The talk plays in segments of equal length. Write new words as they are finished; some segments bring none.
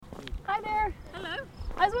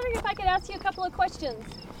I was wondering if I could ask you a couple of questions.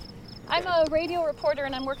 I'm a radio reporter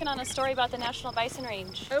and I'm working on a story about the National Bison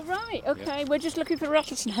Range. Oh, right. Okay. Yeah. We're just looking for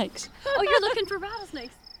rattlesnakes. Oh, you're looking for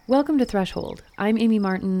rattlesnakes? Welcome to Threshold. I'm Amy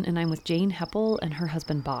Martin and I'm with Jane Heppel and her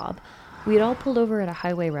husband Bob. We had all pulled over at a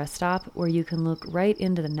highway rest stop where you can look right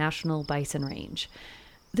into the National Bison Range.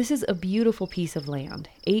 This is a beautiful piece of land,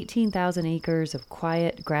 18,000 acres of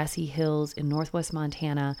quiet, grassy hills in northwest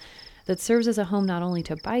Montana that serves as a home not only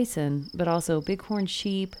to bison, but also bighorn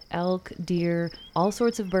sheep, elk, deer, all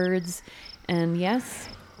sorts of birds, and yes,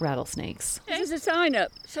 rattlesnakes. There's a sign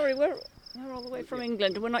up. Sorry, we're all the way from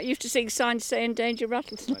England, and we're not used to seeing signs saying endangered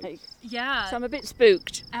rattlesnakes. Yeah. So I'm a bit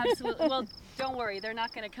spooked. Absolutely. Well, don't worry. They're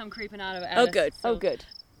not going to come creeping out of it. Oh, good. So. Oh, good.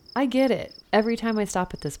 I get it. Every time I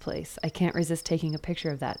stop at this place, I can't resist taking a picture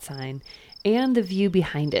of that sign and the view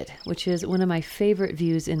behind it, which is one of my favorite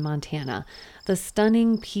views in Montana, the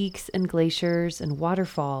stunning peaks and glaciers and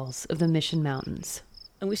waterfalls of the Mission Mountains.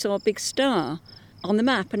 And we saw a big star on the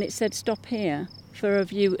map, and it said stop here for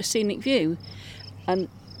a scenic view. And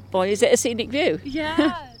boy, is it a scenic view.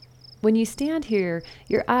 Yeah. When you stand here,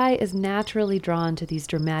 your eye is naturally drawn to these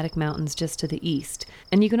dramatic mountains just to the east,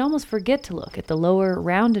 and you can almost forget to look at the lower,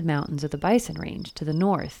 rounded mountains of the Bison Range to the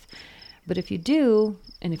north. But if you do,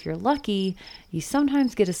 and if you're lucky, you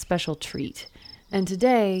sometimes get a special treat. And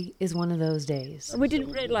today is one of those days. We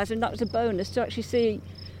didn't realize, and that was a bonus, to actually see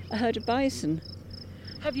a herd of bison.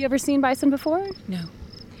 Have you ever seen bison before? No.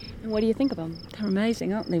 And what do you think of them? They're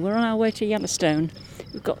amazing, aren't they? We're on our way to Yellowstone.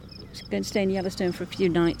 We're going to stay in Yellowstone for a few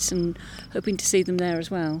nights and hoping to see them there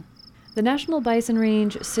as well. The National Bison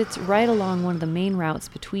Range sits right along one of the main routes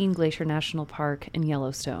between Glacier National Park and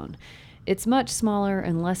Yellowstone. It's much smaller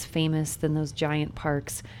and less famous than those giant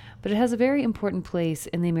parks, but it has a very important place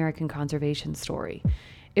in the American conservation story.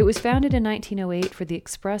 It was founded in 1908 for the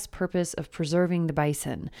express purpose of preserving the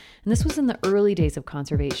bison, and this was in the early days of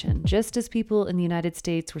conservation, just as people in the United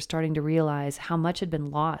States were starting to realize how much had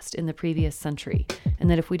been lost in the previous century, and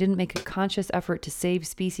that if we didn't make a conscious effort to save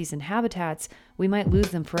species and habitats, we might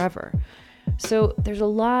lose them forever. So there's a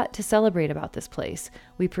lot to celebrate about this place.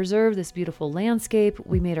 We preserved this beautiful landscape,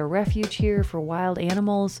 we made a refuge here for wild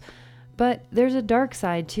animals, but there's a dark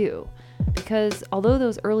side too. Because although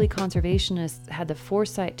those early conservationists had the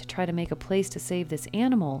foresight to try to make a place to save this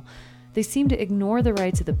animal, they seemed to ignore the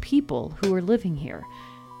rights of the people who were living here.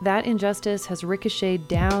 That injustice has ricocheted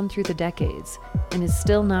down through the decades and is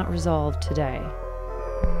still not resolved today.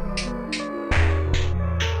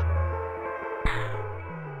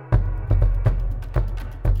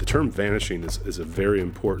 The term vanishing is a very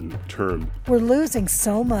important term. We're losing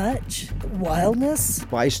so much wildness.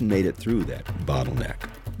 Bison made it through that bottleneck,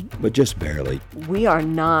 but just barely. We are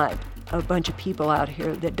not a bunch of people out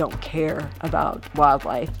here that don't care about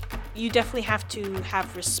wildlife. You definitely have to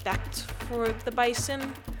have respect for the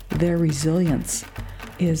bison. Their resilience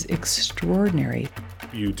is extraordinary.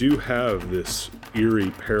 You do have this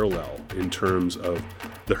eerie parallel in terms of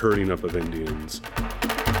the herding up of Indians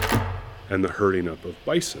and the herding up of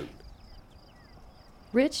bison.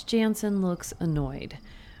 Rich Jansen looks annoyed.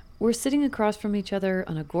 We're sitting across from each other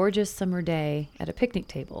on a gorgeous summer day at a picnic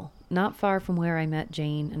table, not far from where I met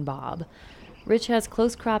Jane and Bob. Rich has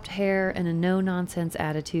close-cropped hair and a no-nonsense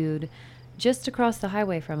attitude. Just across the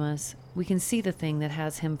highway from us, we can see the thing that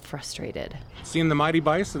has him frustrated. Seeing the mighty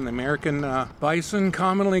bison, the American bison,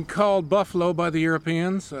 commonly called buffalo by the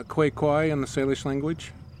Europeans, kway in the Salish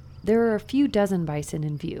language. There are a few dozen bison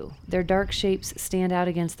in view. Their dark shapes stand out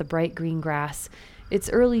against the bright green grass. It's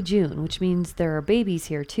early June, which means there are babies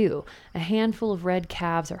here too. A handful of red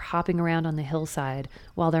calves are hopping around on the hillside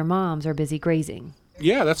while their moms are busy grazing.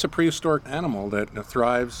 Yeah, that's a prehistoric animal that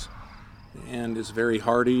thrives and is very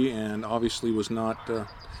hardy and obviously was not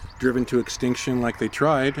driven to extinction like they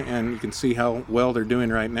tried, and you can see how well they're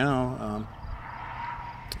doing right now.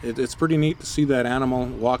 It's pretty neat to see that animal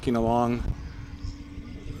walking along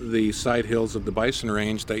the side hills of the bison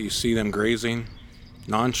range, that you see them grazing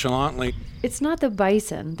nonchalantly. It's not the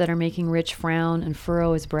bison that are making Rich frown and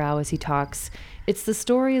furrow his brow as he talks. It's the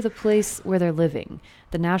story of the place where they're living,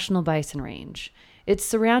 the National Bison Range. It's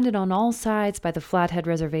surrounded on all sides by the Flathead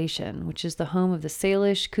Reservation, which is the home of the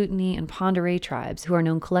Salish, Kootenai, and Pend Oreille tribes, who are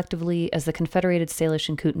known collectively as the Confederated Salish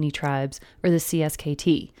and Kootenai Tribes, or the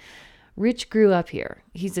CSKT. Rich grew up here.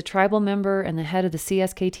 He's a tribal member and the head of the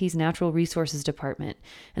CSKT's Natural Resources Department,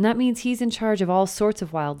 and that means he's in charge of all sorts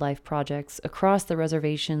of wildlife projects across the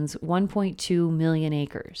reservation's 1.2 million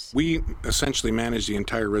acres. We essentially manage the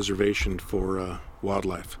entire reservation for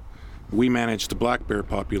wildlife. We manage the black bear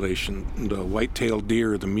population, the white-tailed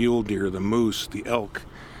deer, the mule deer, the moose, the elk,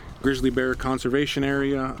 grizzly bear conservation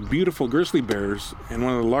area, beautiful grizzly bears, and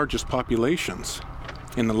one of the largest populations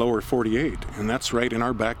in the lower 48, and that's right in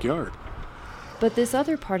our backyard. But this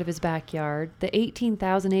other part of his backyard, the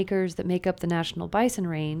 18,000 acres that make up the National Bison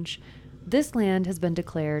Range, this land has been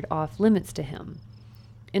declared off limits to him.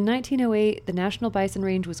 In 1908, the National Bison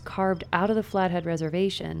Range was carved out of the Flathead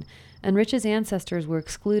Reservation, and Rich's ancestors were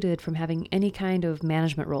excluded from having any kind of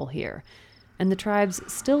management role here. And the tribes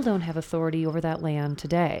still don't have authority over that land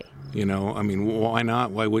today. You know, I mean, why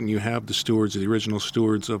not? Why wouldn't you have the stewards, the original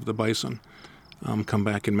stewards of the bison, come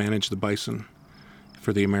back and manage the bison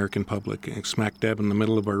for the American public, smack dab in the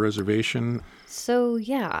middle of our reservation? So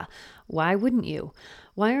yeah, why wouldn't you?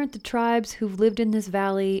 Why aren't the tribes who've lived in this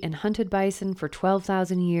valley and hunted bison for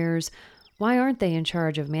 12,000 years, why aren't they in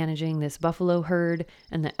charge of managing this buffalo herd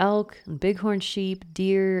and the elk and bighorn sheep,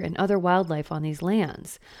 deer, and other wildlife on these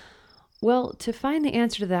lands? Well, to find the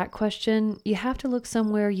answer to that question, you have to look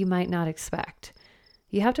somewhere you might not expect.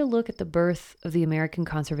 You have to look at the birth of the American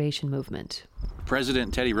conservation movement.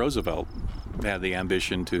 President Teddy Roosevelt had the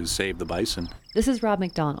ambition to save the bison. This is Rob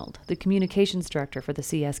McDonald, the communications director for the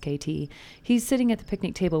CSKT. He's sitting at the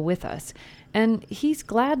picnic table with us, and he's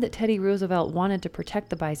glad that Teddy Roosevelt wanted to protect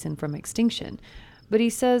the bison from extinction. But he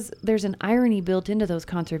says there's an irony built into those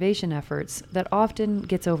conservation efforts that often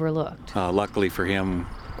gets overlooked. Luckily for him,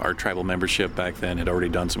 our tribal membership back then had already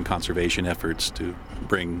done some conservation efforts to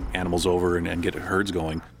bring animals over and get herds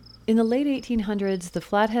going. In the late 1800s, the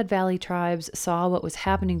Flathead Valley tribes saw what was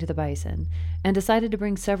happening to the bison and decided to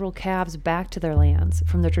bring several calves back to their lands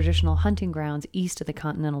from their traditional hunting grounds east of the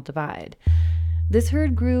Continental Divide. This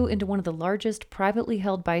herd grew into one of the largest privately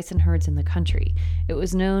held bison herds in the country. It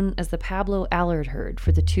was known as the Pablo Allard herd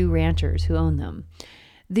for the two ranchers who owned them.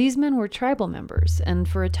 These men were tribal members, and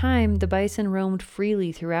for a time the bison roamed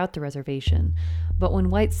freely throughout the reservation. But when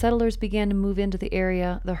white settlers began to move into the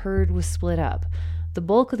area, the herd was split up. The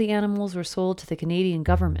bulk of the animals were sold to the Canadian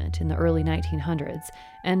government in the early 1900s,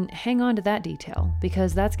 and hang on to that detail,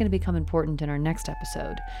 because that's going to become important in our next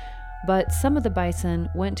episode. But some of the bison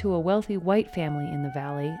went to a wealthy white family in the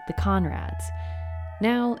valley, the Conrads.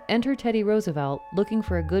 Now, enter Teddy Roosevelt looking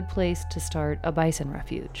for a good place to start a bison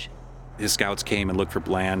refuge. His scouts came and looked for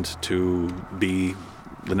land to be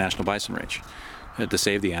the National Bison Range, to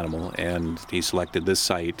save the animal, and he selected this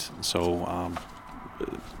site. So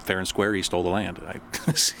fair and square, he stole the land.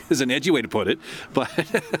 This is an edgy way to put it, but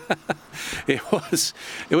it was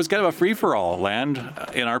kind of a free-for-all. Land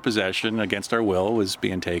in our possession against our will was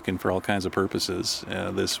being taken for all kinds of purposes.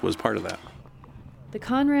 This was part of that. The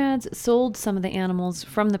Conrads sold some of the animals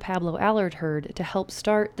from the Pablo Allard herd to help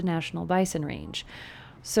start the National Bison Range.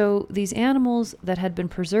 So these animals that had been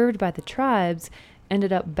preserved by the tribes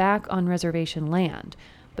ended up back on reservation land.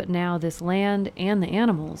 But now this land and the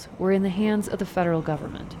animals were in the hands of the federal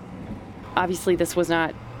government. Obviously, this was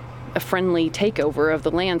not a friendly takeover of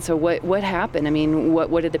the land. So what happened? I mean, what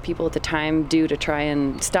did the people at the time do to try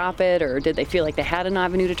and stop it? Or did they feel like they had an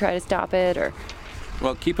avenue to try to stop it? Or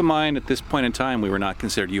Well, keep in mind, at this point in time, we were not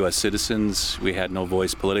considered U.S. citizens. We had no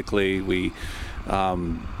voice politically. We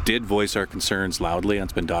did voice our concerns loudly, and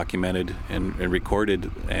it's been documented and recorded,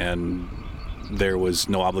 and there was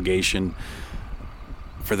no obligation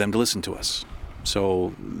for them to listen to us.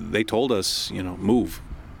 So they told us, move,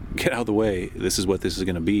 get out of the way. This is what this is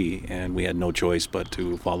going to be, and we had no choice but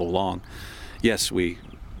to follow along. Yes, we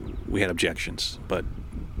had objections, but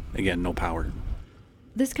again, no power.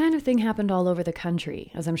 This kind of thing happened all over the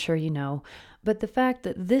country, as I'm sure you know, but the fact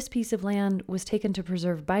that this piece of land was taken to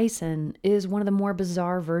preserve bison is one of the more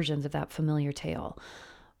bizarre versions of that familiar tale.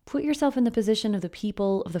 Put yourself in the position of the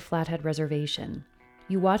people of the Flathead Reservation.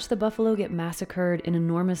 You watch the buffalo get massacred in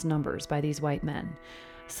enormous numbers by these white men.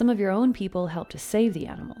 Some of your own people help to save the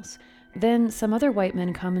animals. Then some other white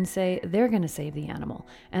men come and say they're going to save the animal,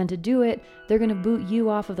 and to do it, they're going to boot you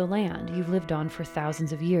off of the land you've lived on for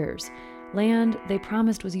thousands of years. Land they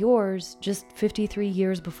promised was yours just 53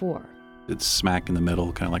 years before. It's smack in the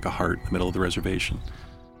middle, kind of like a heart in the middle of the reservation.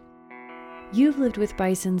 You've lived with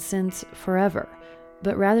bison since forever,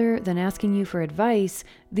 but rather than asking you for advice,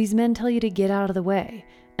 these men tell you to get out of the way,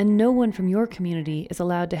 and no one from your community is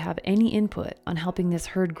allowed to have any input on helping this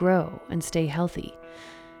herd grow and stay healthy.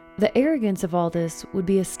 The arrogance of all this would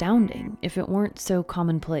be astounding if it weren't so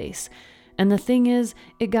commonplace. And the thing is,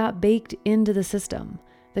 it got baked into the system.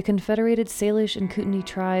 The Confederated Salish and Kootenai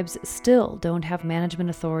tribes still don't have management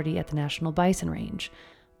authority at the National Bison Range,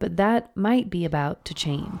 but that might be about to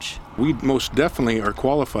change. We most definitely are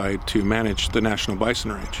qualified to manage the National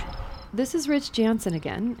Bison Range. This is Rich Jansen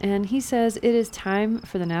again, and he says it is time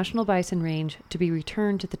for the National Bison Range to be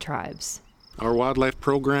returned to the tribes. Our wildlife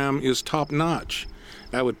program is top-notch.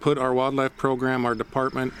 That would put our wildlife program, our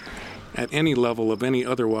department, at any level of any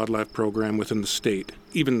other wildlife program within the state,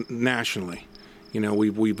 even nationally.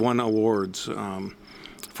 We've won awards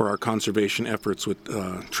for our conservation efforts with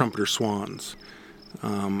trumpeter swans.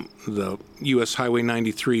 The U.S. Highway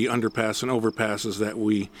 93 underpass and overpasses that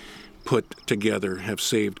we put together have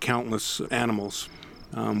saved countless animals.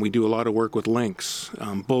 We do a lot of work with lynx,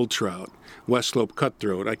 bull trout, West Slope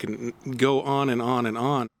cutthroat. I can go on and on and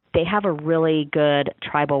on. They have a really good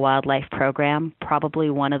tribal wildlife program, probably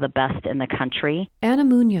one of the best in the country. Ana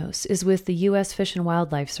Munoz is with the U.S. Fish and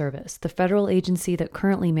Wildlife Service, the federal agency that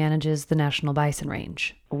currently manages the National Bison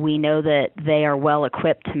Range. We know that they are well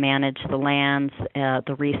equipped to manage the lands,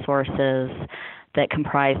 the resources that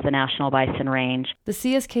comprise the National Bison Range. The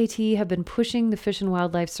CSKT have been pushing the Fish and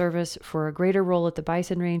Wildlife Service for a greater role at the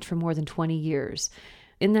Bison Range for more than 20 years.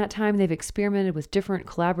 In that time, they've experimented with different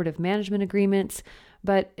collaborative management agreements,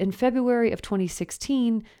 but in February of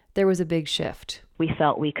 2016, there was a big shift. We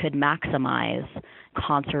felt we could maximize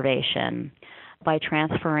conservation by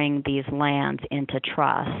transferring these lands into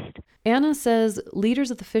trust. Anna says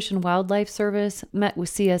leaders of the Fish and Wildlife Service met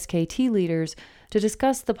with CSKT leaders to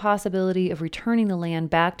discuss the possibility of returning the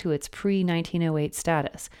land back to its pre-1908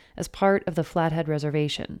 status as part of the Flathead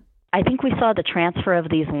Reservation. I think we saw the transfer of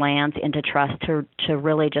these lands into trust to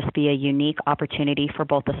really just be a unique opportunity for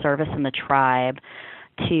both the service and the tribe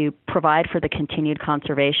to provide for the continued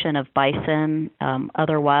conservation of bison,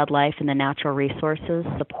 other wildlife, and the natural resources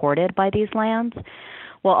supported by these lands,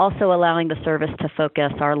 while also allowing the service to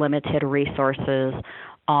focus our limited resources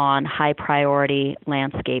on high-priority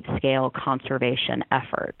landscape-scale conservation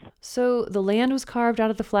efforts. So the land was carved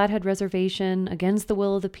out of the Flathead Reservation against the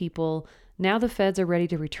will of the people. Now the feds are ready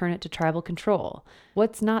to return it to tribal control.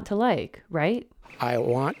 What's not to like, right? I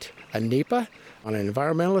want a NEPA on an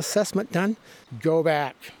environmental assessment done. Go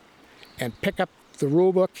back and pick up the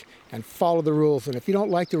rule book and follow the rules. And if you don't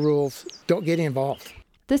like the rules, don't get involved.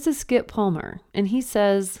 This is Skip Palmer, and he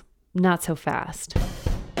says, not so fast.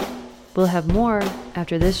 We'll have more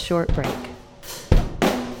after this short break.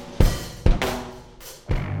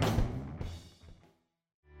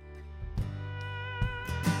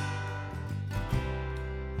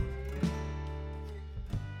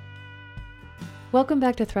 Welcome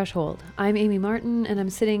back to Threshold. I'm Amy Martin, and I'm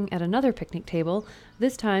sitting at another picnic table,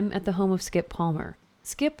 this time at the home of Skip Palmer.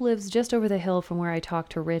 Skip lives just over the hill from where I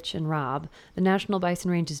talked to Rich and Rob. The National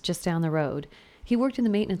Bison Range is just down the road. He worked in the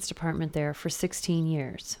maintenance department there for 16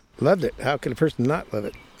 years. Loved it. How could a person not love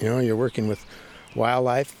it? You're working with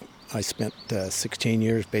wildlife. I spent 16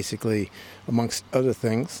 years basically, amongst other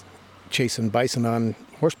things, chasing bison on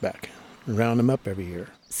horseback and round them up every year.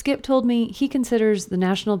 Skip told me he considers the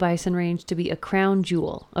National Bison Range to be a crown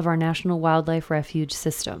jewel of our National Wildlife Refuge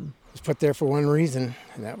system. It was put there for one reason,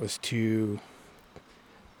 and that was to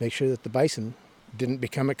make sure that the bison didn't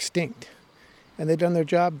become extinct. And they've done their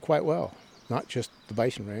job quite well. Not just the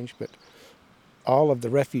Bison Range, but all of the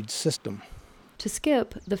refuge system. To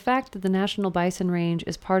Skip, the fact that the National Bison Range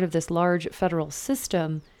is part of this large federal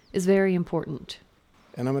system is very important.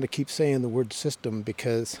 And I'm going to keep saying the word system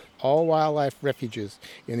because all wildlife refuges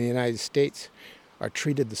in the United States are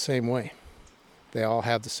treated the same way. They all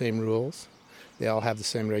have the same rules. They all have the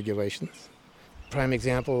same regulations. Prime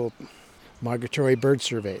example, migratory bird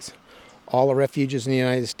surveys. All the refuges in the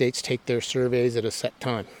United States take their surveys at a set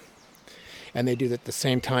time. And they do it at the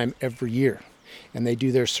same time every year. And they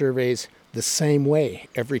do their surveys the same way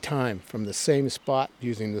every time, from the same spot,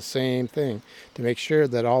 using the same thing, to make sure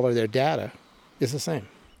that all of their data is the same.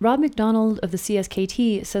 Rob McDonald of the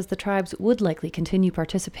CSKT says the tribes would likely continue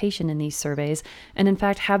participation in these surveys, and in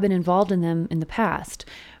fact have been involved in them in the past.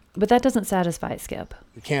 But that doesn't satisfy Skip.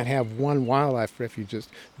 You can't have one wildlife refuge just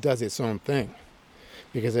does its own thing.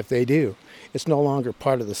 Because if they do, it's no longer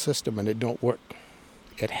part of the system and it don't work.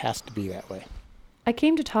 It has to be that way. I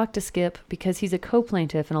came to talk to Skip because he's a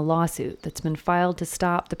co-plaintiff in a lawsuit that's been filed to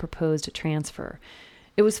stop the proposed transfer.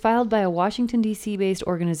 It was filed by a Washington, D.C.-based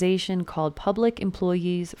organization called Public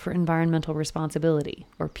Employees for Environmental Responsibility,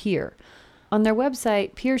 or PEER. On their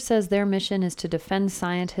website, PEER says their mission is to defend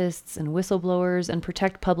scientists and whistleblowers and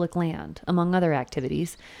protect public land, among other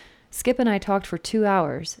activities. Skip and I talked for 2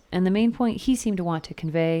 hours, and the main point he seemed to want to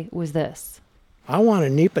convey was this. I want a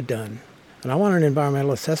NEPA done, and I want an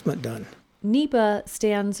environmental assessment done. NEPA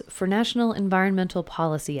stands for National Environmental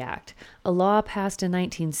Policy Act, a law passed in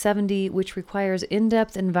 1970 which requires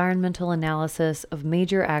in-depth environmental analysis of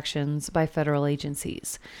major actions by federal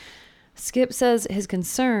agencies. Skip says his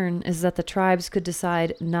concern is that the tribes could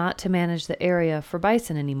decide not to manage the area for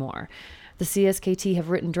bison anymore. The CSKT have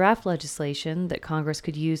written draft legislation that Congress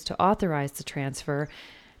could use to authorize the transfer,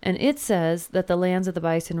 and it says that the lands of the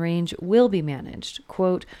Bison Range will be managed,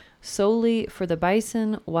 quote, solely for the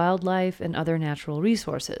bison, wildlife, and other natural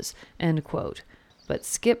resources, end quote. But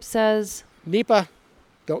Skip says, NEPA,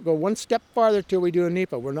 don't go one step farther till we do a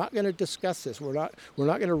NEPA. We're not going to discuss this. We're not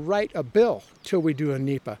going to write a bill till we do a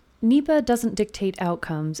NEPA. NEPA doesn't dictate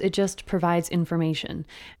outcomes, it just provides information.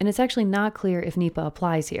 And it's actually not clear if NEPA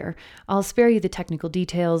applies here. I'll spare you the technical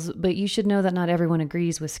details, but you should know that not everyone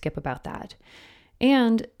agrees with Skip about that.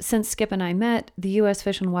 And since Skip and I met, the U.S.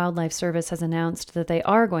 Fish and Wildlife Service has announced that they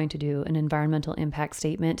are going to do an environmental impact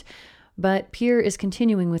statement, but Pier is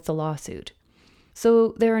continuing with the lawsuit.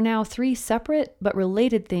 So there are now 3 separate but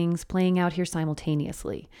related things playing out here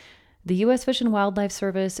simultaneously. The U.S. Fish and Wildlife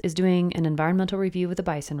Service is doing an environmental review of the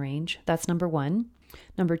bison range. That's number 1.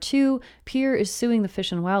 Number 2, Pier is suing the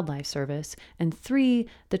Fish and Wildlife Service. And 3,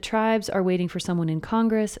 the tribes are waiting for someone in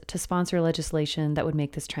Congress to sponsor legislation that would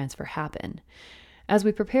make this transfer happen. As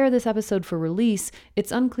we prepare this episode for release,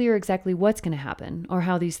 it's unclear exactly what's going to happen or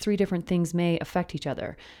how these 3 different things may affect each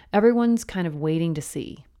other. Everyone's kind of waiting to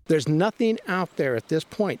see. There's nothing out there at this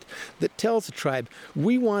point that tells the tribe,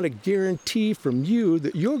 we want a guarantee from you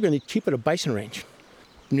that you're going to keep it a bison range.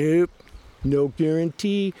 Nope, no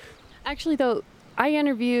guarantee. Actually, though, I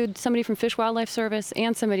interviewed somebody from Fish Wildlife Service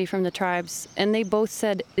and somebody from the tribes, and they both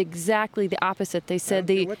said exactly the opposite. They said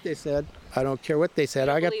I don't care what they said. I don't care what they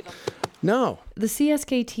said. No. The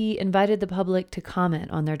CSKT invited the public to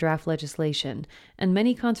comment on their draft legislation, and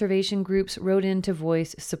many conservation groups wrote in to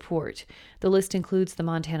voice support. The list includes the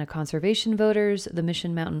Montana Conservation Voters, the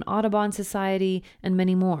Mission Mountain Audubon Society, and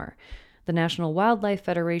many more. The National Wildlife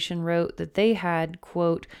Federation wrote that they had,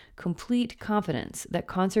 quote, complete confidence that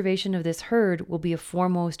conservation of this herd will be a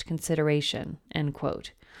foremost consideration, end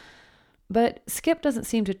quote. But Skip doesn't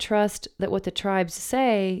seem to trust that what the tribes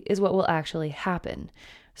say is what will actually happen.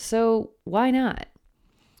 So why not?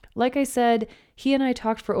 Like I said, he and I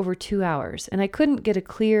talked for over 2 hours, and I couldn't get a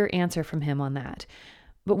clear answer from him on that.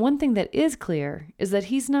 But one thing that is clear is that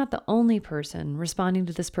he's not the only person responding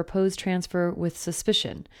to this proposed transfer with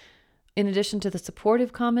suspicion. In addition to the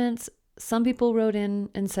supportive comments, some people wrote in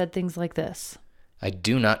and said things like this. I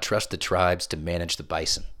do not trust the tribes to manage the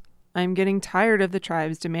bison. I'm getting tired of the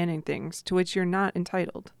tribes demanding things to which you're not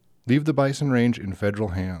entitled. Leave the bison range in federal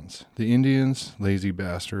hands. The Indians, lazy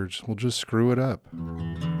bastards, will just screw it up.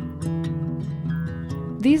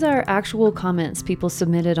 These are actual comments people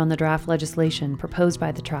submitted on the draft legislation proposed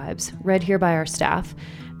by the tribes, read here by our staff,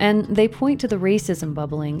 and they point to the racism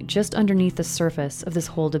bubbling just underneath the surface of this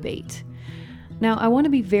whole debate. Now, I want to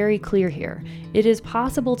be very clear here. It is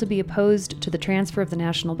possible to be opposed to the transfer of the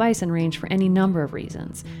National Bison Range for any number of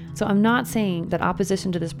reasons. So I'm not saying that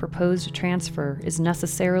opposition to this proposed transfer is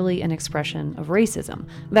necessarily an expression of racism.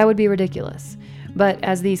 That would be ridiculous. But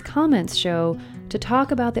as these comments show, to talk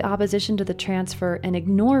about the opposition to the transfer and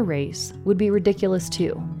ignore race would be ridiculous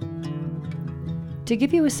too. To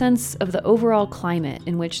give you a sense of the overall climate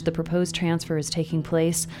in which the proposed transfer is taking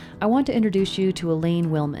place, I want to introduce you to Elaine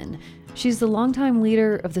Willman. She's the longtime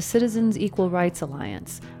leader of the Citizens Equal Rights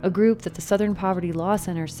Alliance, a group that the Southern Poverty Law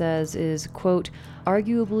Center says is, quote,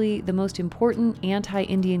 arguably the most important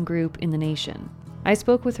anti-Indian group in the nation. I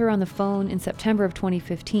spoke with her on the phone in September of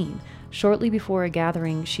 2015, shortly before a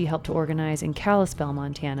gathering she helped to organize in Kalispell,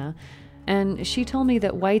 Montana, and she told me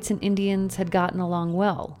that whites and Indians had gotten along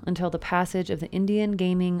well until the passage of the Indian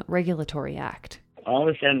Gaming Regulatory Act. All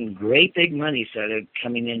of a sudden, great big money started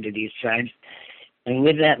coming into these tribes. And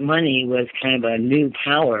with that money was kind of a new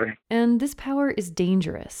power. And this power is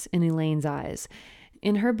dangerous in Elaine's eyes.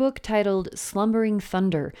 In her book titled Slumbering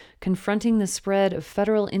Thunder, Confronting the Spread of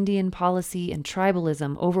Federal Indian Policy and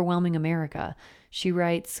Tribalism Overwhelming America, she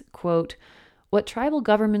writes, quote, what tribal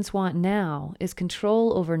governments want now is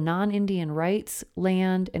control over non-Indian rights,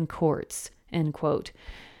 land, and courts, end quote.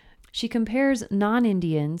 She compares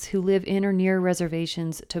non-Indians who live in or near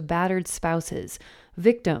reservations to battered spouses,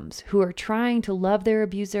 victims who are trying to love their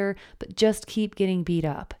abuser but just keep getting beat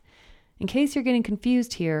up. In case you're getting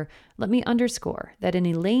confused here, let me underscore that in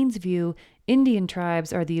Elaine's view, Indian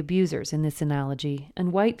tribes are the abusers in this analogy,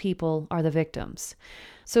 and white people are the victims.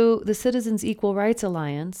 So the Citizens Equal Rights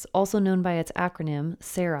Alliance, also known by its acronym,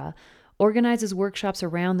 SARA, organizes workshops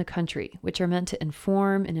around the country, which are meant to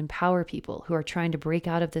inform and empower people who are trying to break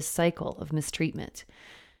out of this cycle of mistreatment.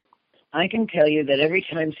 I can tell you that every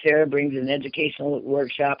time Sarah brings an educational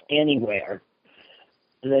workshop anywhere,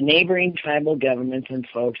 the neighboring tribal governments and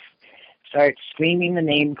folks start screaming the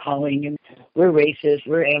name, calling them, we're racist,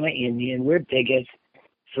 we're anti-Indian, we're bigots.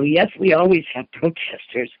 So yes, we always have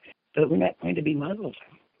protesters, but we're not going to be muzzled.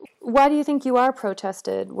 Why do you think you are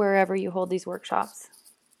protested wherever you hold these workshops?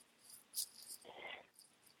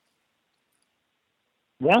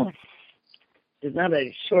 Well, There's not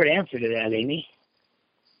a short answer to that, Amy.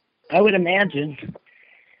 I would imagine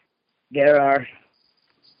there are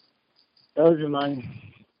those among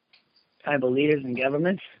tribal leaders and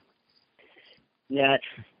governments that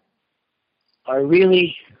are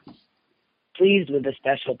really pleased with the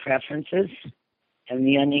special preferences and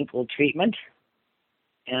the unequal treatment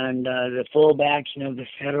and the full backing of the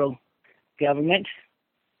federal government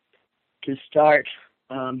to start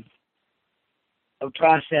a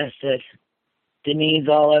process that demeans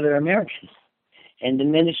all other Americans and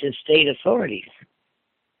diminishes state authorities.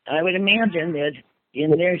 I would imagine that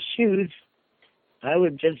in their shoes, I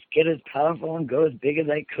would just get as powerful and go as big as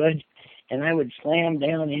I could, and I would slam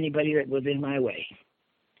down anybody that was in my way.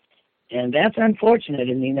 And that's unfortunate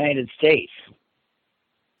in the United States.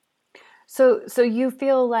 So you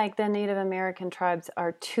feel like the Native American tribes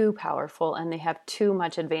are too powerful and they have too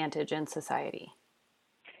much advantage in society?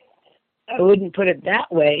 I wouldn't put it that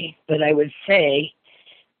way, but I would say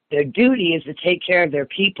their duty is to take care of their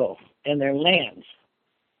people and their lands.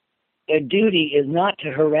 Their duty is not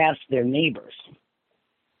to harass their neighbors.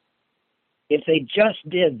 If they just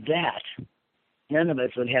did that, none of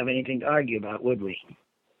us would have anything to argue about, would we?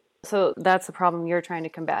 So that's the problem you're trying to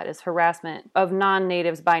combat, is harassment of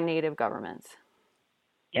non-natives by native governments.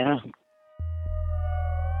 Yeah.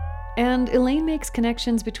 And Elaine makes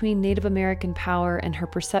connections between Native American power and her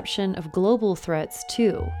perception of global threats,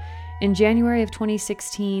 too. In January of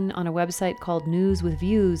 2016, on a website called News with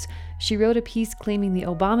Views, she wrote a piece claiming the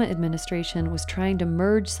Obama administration was trying to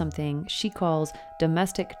merge something she calls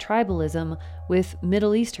domestic tribalism with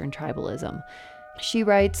Middle Eastern tribalism. She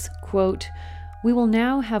writes, quote, "We will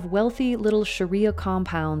now have wealthy little Sharia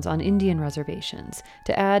compounds on Indian reservations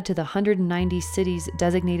to add to the 190 cities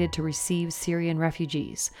designated to receive Syrian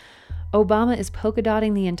refugees. Obama is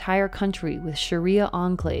polka-dotting the entire country with Sharia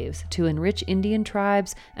enclaves to enrich Indian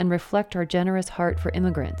tribes and reflect our generous heart for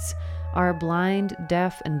immigrants. Our blind,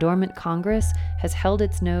 deaf, and dormant Congress has held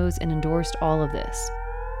its nose and endorsed all of this."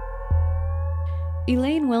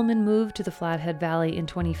 Elaine Willman moved to the Flathead Valley in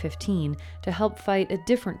 2015 to help fight a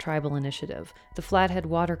different tribal initiative, the Flathead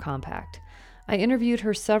Water Compact. I interviewed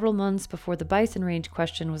her several months before the Bison Range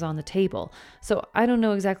question was on the table, so I don't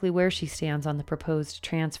know exactly where she stands on the proposed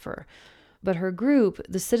transfer. But her group,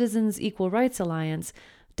 the Citizens Equal Rights Alliance,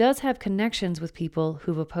 does have connections with people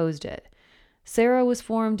who've opposed it. Sarah was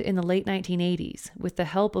formed in the late 1980s with the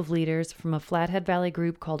help of leaders from a Flathead Valley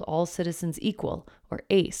group called All Citizens Equal, or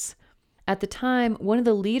ACE. At the time, one of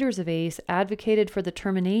the leaders of ACE advocated for the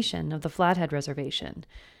termination of the Flathead Reservation.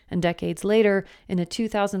 And decades later, in a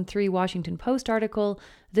 2003 Washington Post article,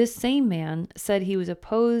 this same man said he was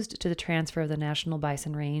opposed to the transfer of the National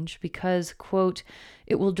Bison Range because, quote,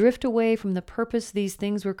 "It will drift away from the purpose these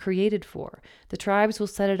things were created for. The tribes will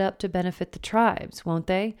set it up to benefit the tribes, won't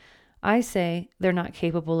they? I say they're not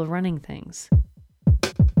capable of running things."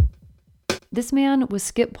 This man was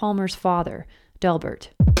Skip Palmer's father, Delbert.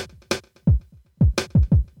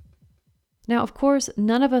 Now, of course,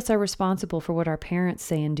 none of us are responsible for what our parents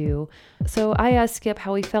say and do, so I asked Skip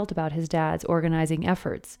how he felt about his dad's organizing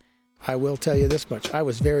efforts. I will tell you this much. I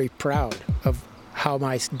was very proud of how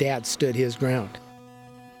my dad stood his ground.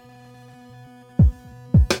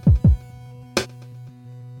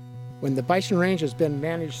 When the Bison Range has been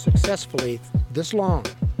managed successfully this long,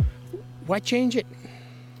 why change it?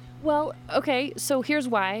 Well, okay, so here's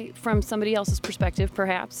why, from somebody else's perspective,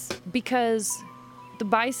 perhaps. Because the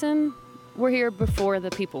bison were here before the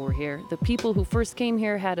people were here. The people who first came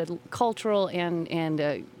here had a cultural and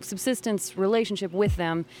a subsistence relationship with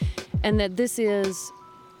them, and that this is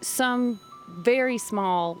some very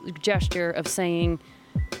small gesture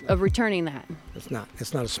of returning that. It's not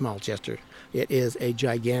a small gesture. It is a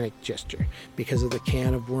gigantic gesture because of the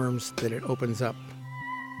can of worms that it opens up.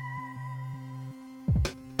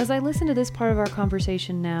 As I listen to this part of our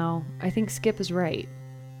conversation now, I think Skip is right.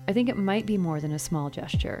 I think it might be more than a small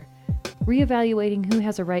gesture. Reevaluating who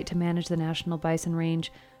has a right to manage the National Bison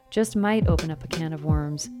Range just might open up a can of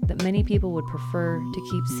worms that many people would prefer to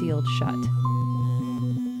keep sealed shut.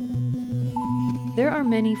 There are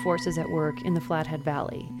many forces at work in the Flathead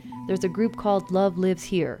Valley. There's a group called Love Lives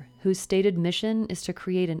Here, whose stated mission is to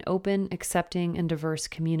create an open, accepting, and diverse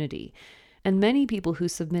community. And many people who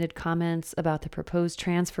submitted comments about the proposed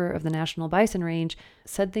transfer of the National Bison Range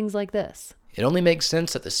said things like this. It only makes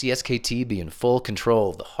sense that the CSKT be in full control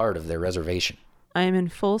of the heart of their reservation. I am in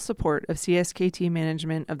full support of CSKT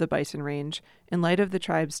management of the Bison Range in light of the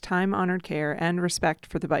tribe's time-honored care and respect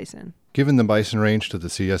for the bison. Giving the Bison Range to the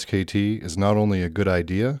CSKT is not only a good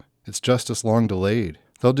idea, it's just as long delayed.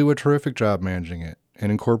 They'll do a terrific job managing it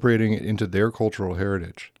and incorporating it into their cultural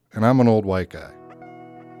heritage. And I'm an old white guy.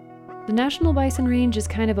 The National Bison Range is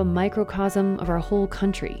kind of a microcosm of our whole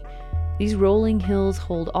country. These rolling hills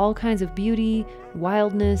hold all kinds of beauty,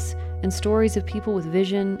 wildness, and stories of people with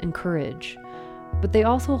vision and courage. But they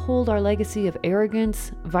also hold our legacy of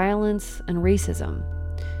arrogance, violence, and racism.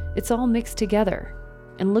 It's all mixed together,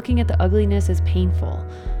 and looking at the ugliness is painful,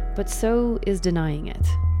 but so is denying it.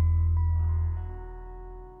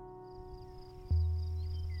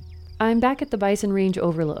 I'm back at the Bison Range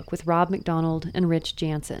Overlook with Rob McDonald and Rich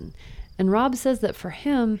Jansen. And Rob says that for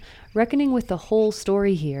him, reckoning with the whole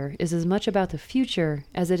story here is as much about the future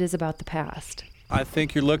as it is about the past. I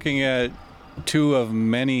think you're looking at two of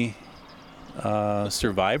many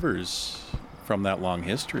survivors from that long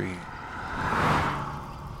history.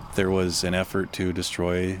 There was an effort to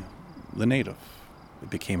destroy the native.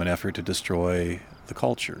 It became an effort to destroy the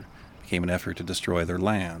culture. It became an effort to destroy their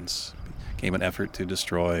lands. It became an effort to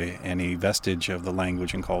destroy any vestige of the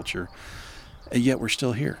language and culture. And yet we're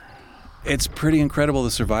still here. It's pretty incredible,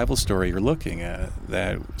 the survival story you're looking at,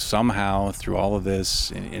 that somehow through all of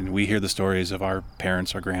this, and we hear the stories of our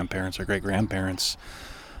parents, our grandparents, our great-grandparents,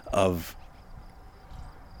 of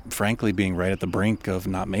frankly being right at the brink of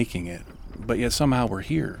not making it. But yet somehow we're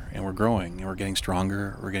here, and we're growing, and we're getting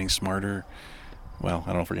stronger, we're getting smarter. Well, I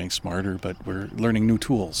don't know if we're getting smarter, but we're learning new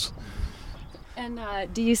tools. And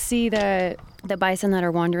do you see the bison that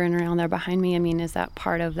are wandering around there behind me? I mean, is that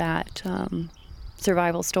part of that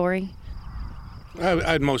survival story?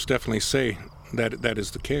 I'd most definitely say that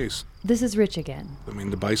is the case. This is Rich again. I mean,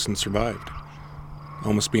 the bison survived,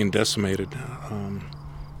 almost being decimated. And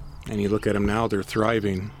you look at them now, they're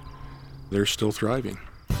thriving. They're still thriving.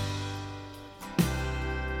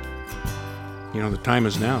 You know, the time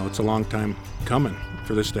is now. It's a long time coming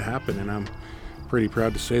for this to happen, and I'm pretty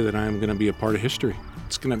proud to say that I'm going to be a part of history.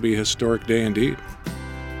 It's going to be a historic day indeed.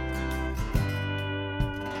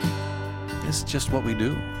 It's just what we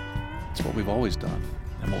do. It's what we've always done,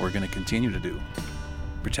 and what we're going to continue to do.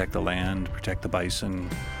 Protect the land, protect the bison,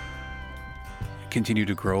 continue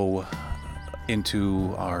to grow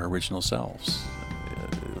into our original selves,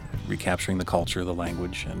 recapturing the culture, the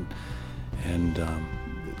language, and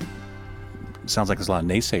it sounds like there's a lot of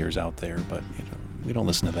naysayers out there, but we don't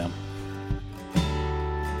listen to them.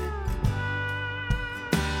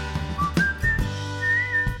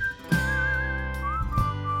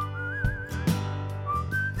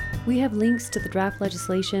 We have links to the draft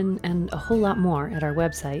legislation and a whole lot more at our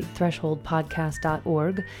website,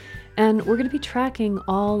 thresholdpodcast.org. And we're going to be tracking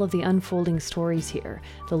all of the unfolding stories here,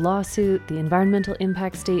 the lawsuit, the environmental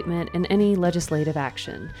impact statement, and any legislative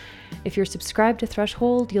action. If you're subscribed to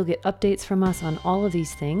Threshold, you'll get updates from us on all of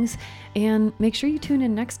these things. And make sure you tune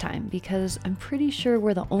in next time, because I'm pretty sure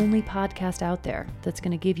we're the only podcast out there that's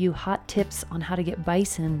going to give you hot tips on how to get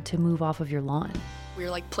bison to move off of your lawn. We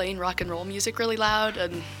were like playing rock and roll music really loud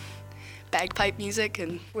and bagpipe music.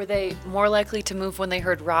 And were they more likely to move when they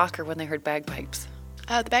heard rock or when they heard bagpipes?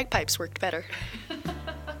 The bagpipes worked better.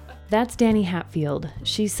 That's Danny Hatfield.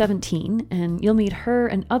 She's 17, and you'll meet her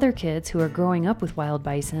and other kids who are growing up with wild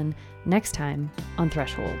bison next time on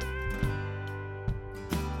Threshold.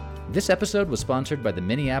 This episode was sponsored by the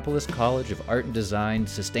Minneapolis College of Art and Design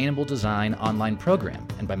Sustainable Design online program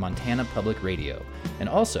and by Montana Public Radio, and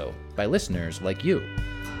also by listeners like you.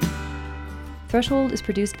 Threshold is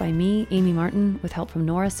produced by me, Amy Martin, with help from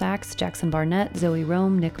Nora Sachs, Jackson Barnett, Zoe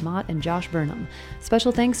Rome, Nick Mott, and Josh Burnham.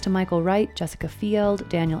 Special thanks to Michael Wright, Jessica Field,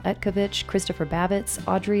 Daniel Etkovich, Christopher Babitz,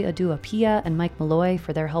 Audrey Aduapia, and Mike Malloy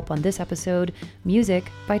for their help on this episode. Music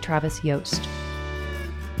by Travis Yost.